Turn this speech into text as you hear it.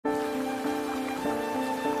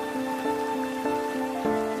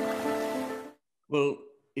Well,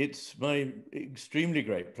 it's my extremely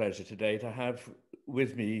great pleasure today to have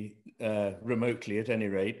with me, remotely at any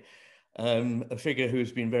rate, a figure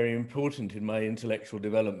who's been very important in my intellectual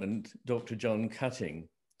development, Dr. John Cutting.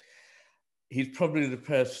 He's probably the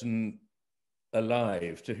person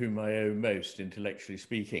alive to whom I owe most, intellectually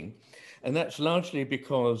speaking. And that's largely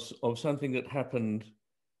because of something that happened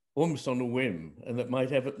almost on a whim and that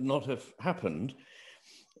might ever not have happened.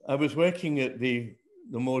 I was working at the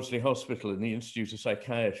Maudsley Hospital in the Institute of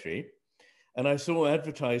Psychiatry, and I saw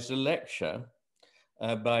advertised a lecture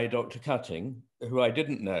by Dr. Cutting, who I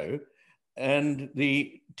didn't know, and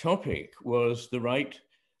the topic was the right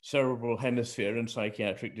cerebral hemisphere and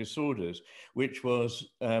psychiatric disorders, which was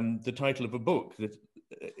the title of a book that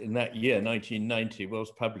in that year, 1990,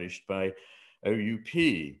 was published by OUP.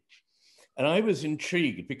 And I was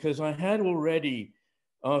intrigued because I had already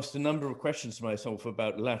asked a number of questions to myself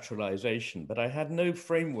about lateralization, but I had no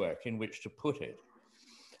framework in which to put it.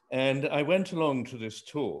 And I went along to this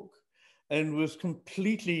talk and was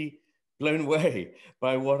completely blown away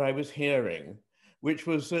by what I was hearing, which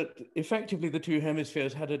was that effectively the two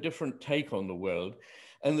hemispheres had a different take on the world,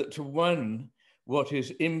 and that to one, what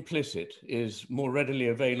is implicit is more readily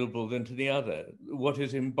available than to the other. What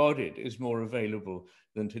is embodied is more available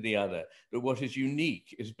than to the other. But what is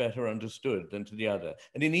unique is better understood than to the other.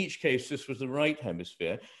 And in each case, this was the right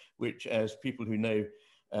hemisphere, which, as people who know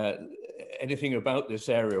anything about this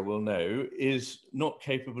area will know, is not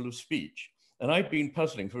capable of speech. And I'd been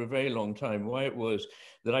puzzling for a very long time why it was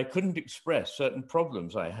that I couldn't express certain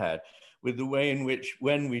problems I had with the way in which,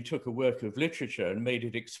 when we took a work of literature and made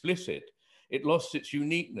it explicit, it lost its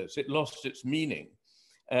uniqueness, it lost its meaning,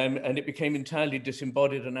 and it became entirely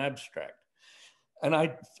disembodied and abstract. And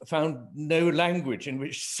I found no language in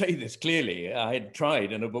which to say this clearly. I had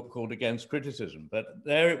tried in a book called Against Criticism, but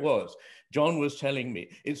there it was. John was telling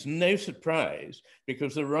me, it's no surprise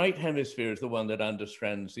because the right hemisphere is the one that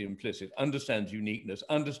understands the implicit, understands uniqueness,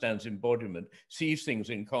 understands embodiment, sees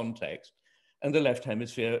things in context, and the left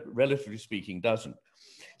hemisphere, relatively speaking, doesn't.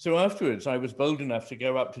 So afterwards, I was bold enough to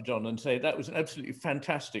go up to John and say, that was an absolutely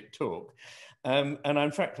fantastic talk. And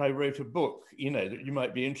in fact, I wrote a book, that you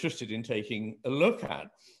might be interested in taking a look at.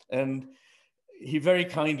 And he very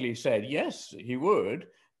kindly said, yes, he would,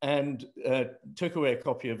 and took away a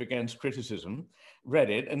copy of Against Criticism,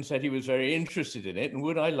 read it, and said he was very interested in it, and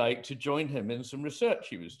would I like to join him in some research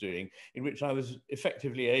he was doing, in which I was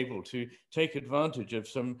effectively able to take advantage of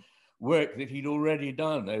some work that he'd already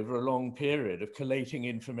done over a long period of collating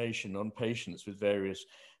information on patients with various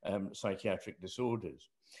psychiatric disorders.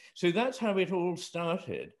 So that's how it all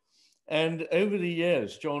started. And over the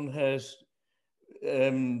years, John has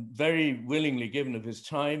very willingly given of his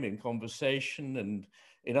time in conversation and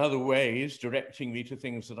in other ways, directing me to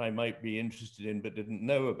things that I might be interested in but didn't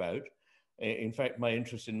know about. In fact, my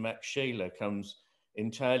interest in Max Scheler comes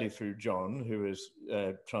entirely through John, who has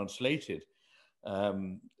translated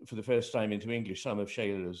for the first time into English some of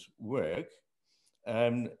Scheler's work.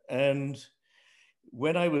 And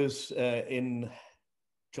when I was in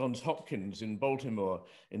Johns Hopkins in Baltimore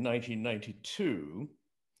in 1992,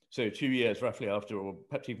 so 2 years roughly after, or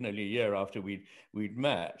perhaps even only a year after we'd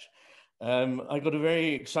met, I got a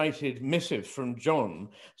very excited missive from John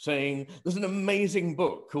saying, there's an amazing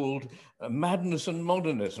book called Madness and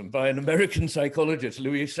Modernism by an American psychologist,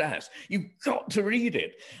 Louis Sass. You've got to read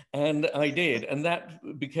it. And I did. And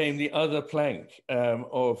that became the other plank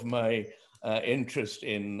of my interest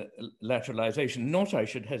in lateralization. Not, I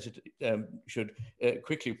should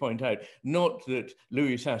quickly point out, not that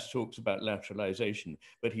Louis Sass talks about lateralization,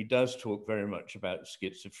 but he does talk very much about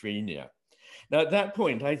schizophrenia. Now, at that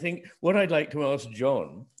point, I think what I'd like to ask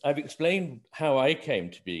John, I've explained how I came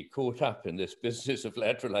to be caught up in this business of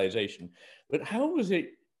lateralization, but how was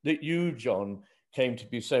it that you, John, came to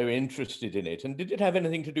be so interested in it? And did it have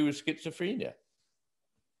anything to do with schizophrenia?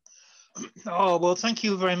 Oh, well, thank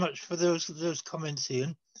you very much for those comments,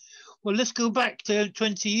 Iain. Well, let's go back to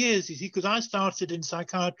 20 years, you see, because I started in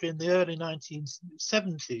psychiatry in the early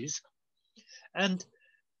 1970s, and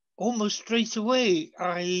almost straight away,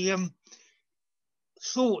 I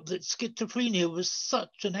thought that schizophrenia was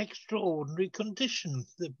such an extraordinary condition.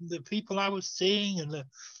 The people I was seeing and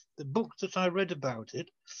the books that I read about it.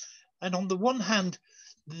 And on the one hand,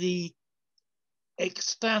 the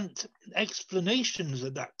extant explanations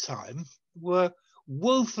at that time were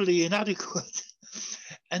woefully inadequate.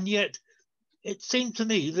 And yet it seemed to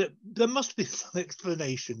me that there must be some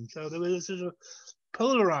explanation. So there was sort of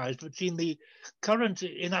polarized between the current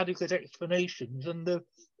inadequate explanations and the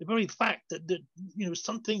very fact that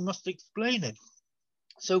something must explain it.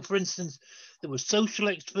 So, for instance, there were social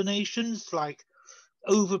explanations like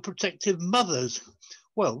overprotective mothers.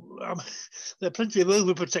 Well, there are plenty of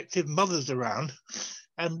overprotective mothers around,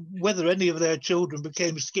 and whether any of their children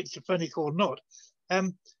became schizophrenic or not,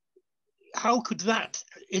 how could that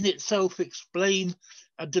in itself explain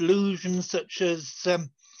a delusion such as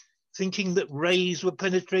thinking that rays were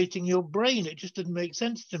penetrating your brain? It just didn't make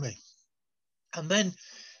sense to me. And then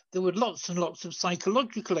there were lots and lots of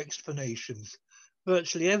psychological explanations.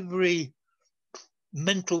 Virtually every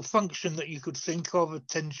mental function that you could think of,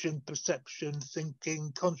 attention, perception,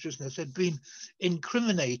 thinking, consciousness, had been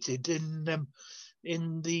incriminated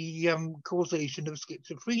in the causation of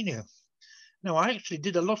schizophrenia. Now, I actually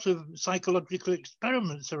did a lot of psychological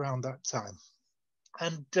experiments around that time.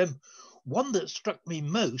 And one that struck me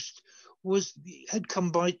most had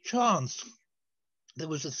come by chance. There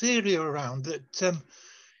was a theory around that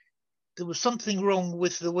there was something wrong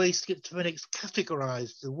with the way schizophrenics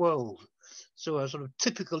categorized the world. So a sort of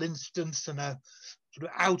typical instance and a sort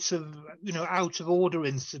of out of order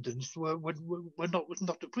incidents were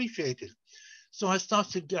not appreciated. So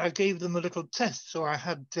I gave them a little test. So I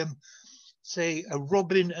had say a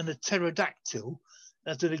robin and a pterodactyl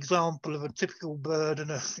as an example of a typical bird and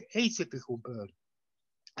an atypical bird.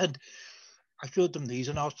 And I showed them these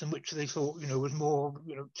and asked them which they thought, was more,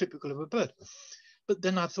 typical of a bird. But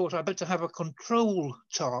then I thought I better have a control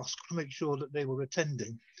task to make sure that they were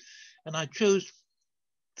attending. And I chose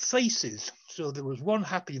faces. So there was one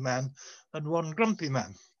happy man and one grumpy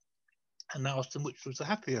man. And I asked them which was the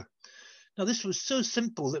happier. Now, this was so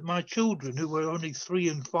simple that my children, who were only 3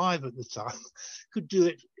 and 5 at the time, could do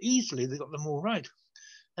it easily. They got them all right.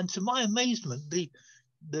 And to my amazement, the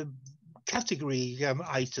category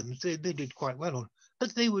items, they did quite well on,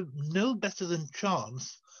 but they were no better than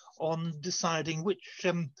chance on deciding which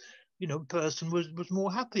person was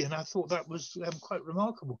more happy. And I thought that was quite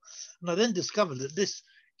remarkable. And I then discovered that this,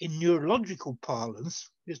 in neurological parlance,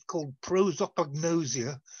 is called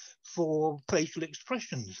prosopagnosia for facial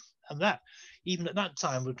expressions. And that, even at that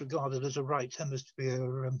time, was regarded as a right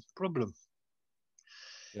hemisphere problem.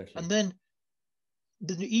 Yes, and then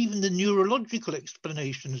even the neurological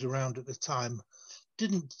explanations around at the time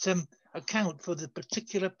didn't account for the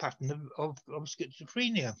particular pattern of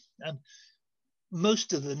schizophrenia. And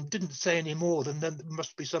most of them didn't say any more than there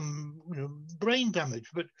must be some brain damage.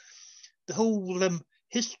 But the whole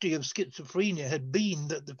history of schizophrenia had been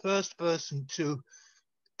that the first person to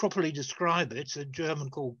properly describe it, a German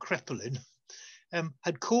called Kreppelin,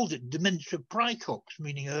 had called it dementia praecox,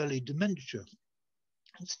 meaning early dementia.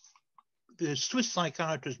 The Swiss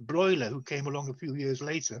psychiatrist Breuer, who came along a few years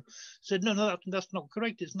later, said, no, that's not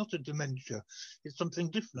correct. It's not a dementia. It's something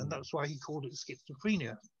different. And that's why he called it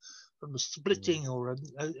schizophrenia, from a splitting or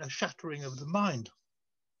a shattering of the mind.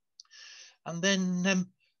 And then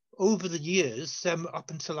over the years, up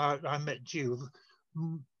until I met you,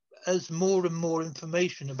 as more and more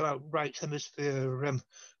information about right hemisphere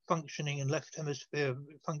functioning and left hemisphere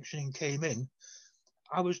functioning came in,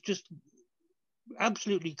 I was just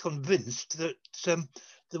absolutely convinced that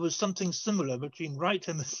there was something similar between right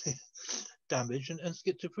hemisphere damage and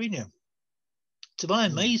schizophrenia. To my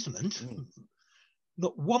amazement,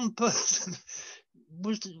 not one person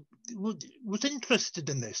was interested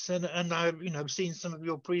in this, and I've seen some of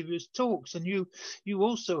your previous talks, and you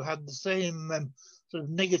also had the same sort of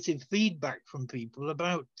negative feedback from people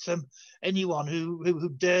about anyone who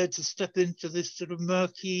dared to step into this sort of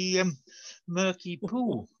murky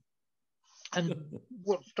pool. And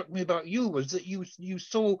what struck me about you was that you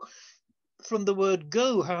saw from the word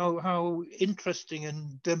go how interesting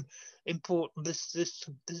and important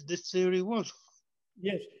this theory was.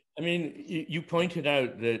 Yes, I mean, you pointed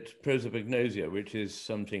out that prosopagnosia, which is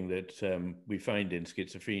something that we find in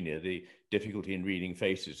schizophrenia, the difficulty in reading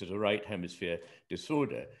faces, is a right hemisphere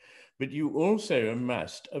disorder. But you also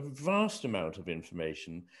amassed a vast amount of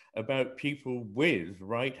information about people with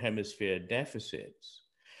right hemisphere deficits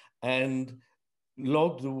and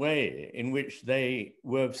logged the way in which they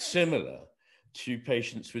were similar to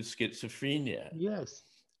patients with schizophrenia. Yes.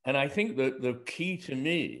 And I think that the key to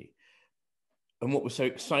me, and what was so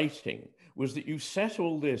exciting, was that you set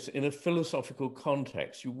all this in a philosophical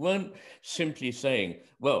context. You weren't simply saying,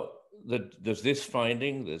 well, there's this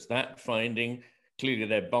finding, there's that finding, clearly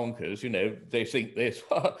they're bonkers, they think this.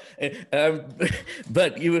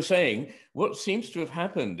 But you were saying, what seems to have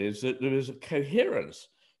happened is that there is a coherence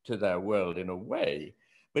to their world in a way,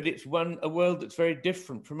 but it's a world that's very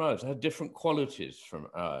different from ours, has different qualities from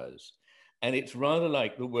ours. And it's rather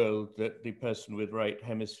like the world that the person with right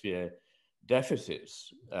hemisphere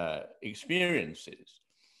deficits experiences.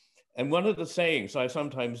 And one of the sayings I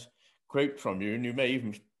sometimes quote from you, and you may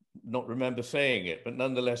even not remember saying it, but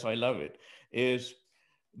nonetheless I love it, is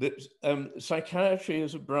that psychiatry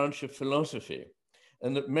is a branch of philosophy,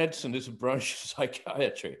 and that medicine is a branch of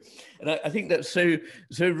psychiatry. And I think that's so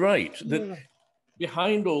right, that Yeah.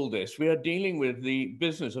 behind all this, we are dealing with the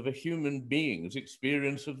business of a human being's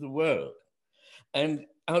experience of the world. And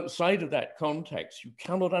outside of that context, you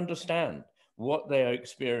cannot understand what they are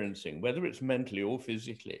experiencing, whether it's mentally or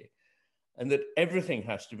physically. And that everything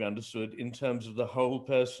has to be understood in terms of the whole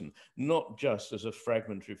person, not just as a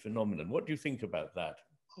fragmentary phenomenon. What do you think about that?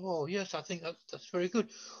 Oh yes, I think that's very good.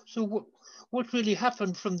 So what really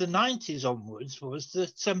happened from the 90s onwards was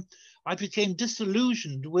that I became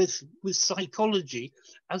disillusioned with psychology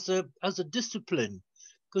as a discipline,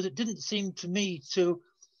 because it didn't seem to me to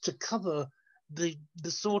cover the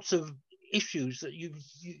sorts of issues that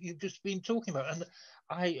you've just been talking about. And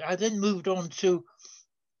I then moved on to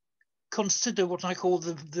consider what I call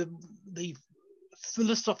the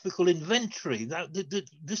philosophical inventory. That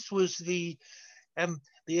this was the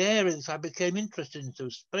areas I became interested in. So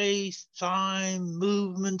space, time,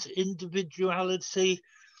 movement, individuality,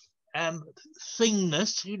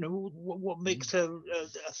 thingness, you know, what makes a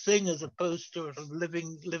thing as opposed to a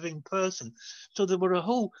living person. So there were a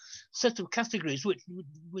whole set of categories which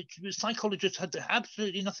psychologists had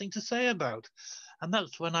absolutely nothing to say about. And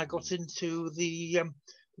that's when I got into the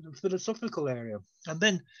philosophical area. And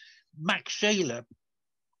then Max Scheler,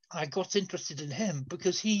 I got interested in him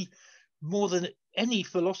because he, more than any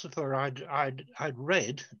philosopher I'd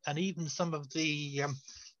read, and even some of the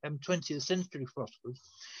 20th century philosophers,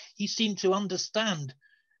 he seemed to understand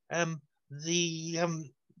the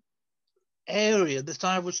area that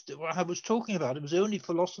I was talking about. It was the only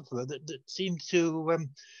philosopher that seemed to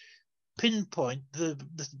pinpoint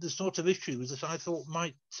the sort of issues that I thought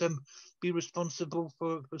might be responsible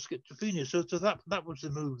for schizophrenia. So that was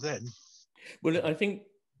the move then. Well, I think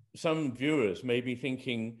some viewers may be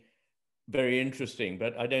thinking, very interesting,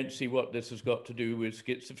 but I don't see what this has got to do with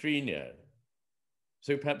schizophrenia.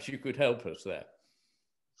 So perhaps you could help us there.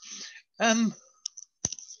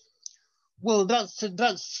 Well, that's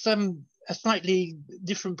a slightly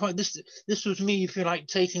different point. This was me, if you like,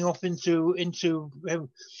 taking off into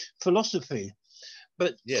philosophy,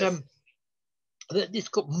 but yes. It's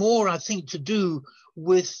got more, I think, to do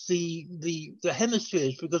with the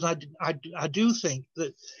hemispheres, because I do think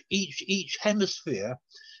that each hemisphere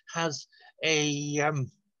has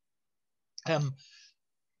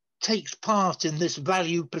takes part in this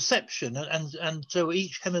value perception, and so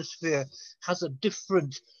each hemisphere has a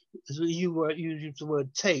different. You used the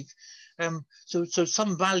word take. So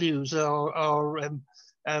some values are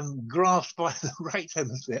grasped by the right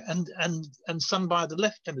hemisphere and some by the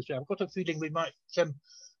left hemisphere. I've got a feeling we might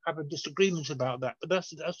have a disagreement about that, but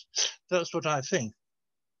that's what I think.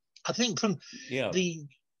 I think from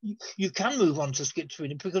you can move on to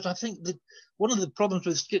schizophrenia, because I think that one of the problems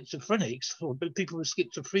with schizophrenics or people with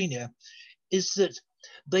schizophrenia is that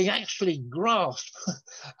they actually grasp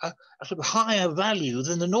a sort of higher value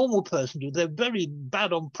than the normal person do. They're very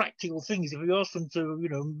bad on practical things. If you ask them to, you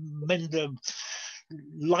know, mend a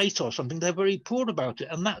light or something, they're very poor about it,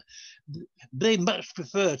 and that they much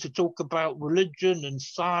prefer to talk about religion and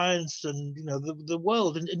science and, you know, the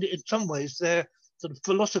world. And in some ways, they're sort of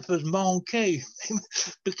philosophers manqués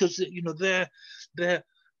because, you know, they're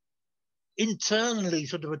internally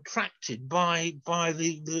sort of attracted by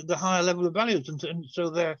the higher level of values, and so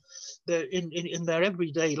they're in their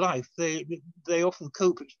everyday life they often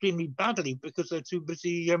cope extremely badly because they're too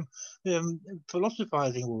busy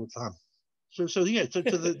philosophizing all the time. So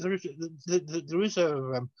there is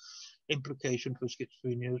a implication for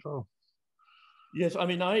schizophrenia as well. Yes, I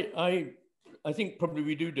mean, I think probably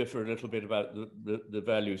we do differ a little bit about the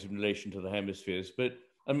values in relation to the hemispheres, but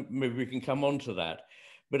maybe we can come on to that.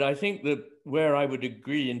 But I think that where I would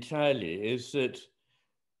agree entirely is that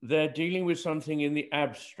they're dealing with something in the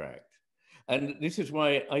abstract. And this is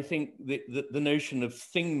why I think the notion of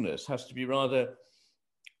thingness has to be rather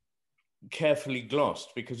carefully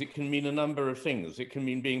glossed, because it can mean a number of things. It can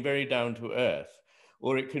mean being very down to earth,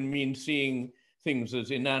 or it can mean seeing things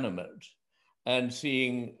as inanimate and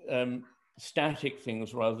seeing static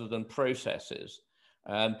things rather than processes.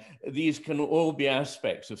 These can all be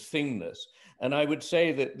aspects of thingness. And I would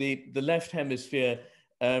say that the left hemisphere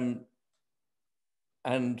and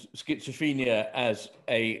schizophrenia as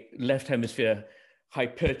a left hemisphere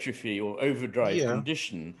hypertrophy or overdrive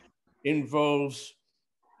condition involves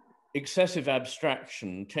excessive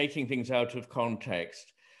abstraction, taking things out of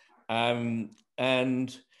context,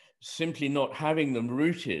 and simply not having them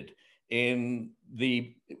rooted in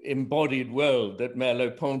the embodied world that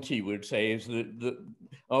Merleau-Ponty would say is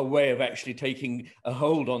our way of actually taking a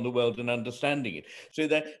hold on the world and understanding it. So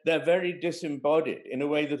they're very disembodied in a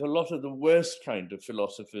way that a lot of the worst kind of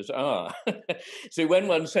philosophers are. So when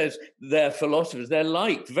one says they're philosophers, they're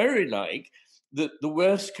very like the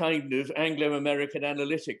worst kind of Anglo-American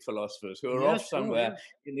analytic philosophers who are off somewhere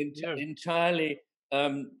in entirely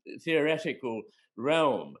theoretical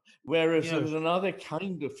realm. Whereas there's another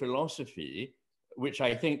kind of philosophy, which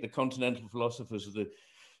I think the continental philosophers of the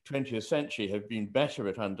 20th century have been better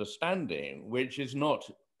at understanding, which is not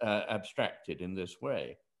abstracted in this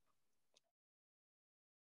way.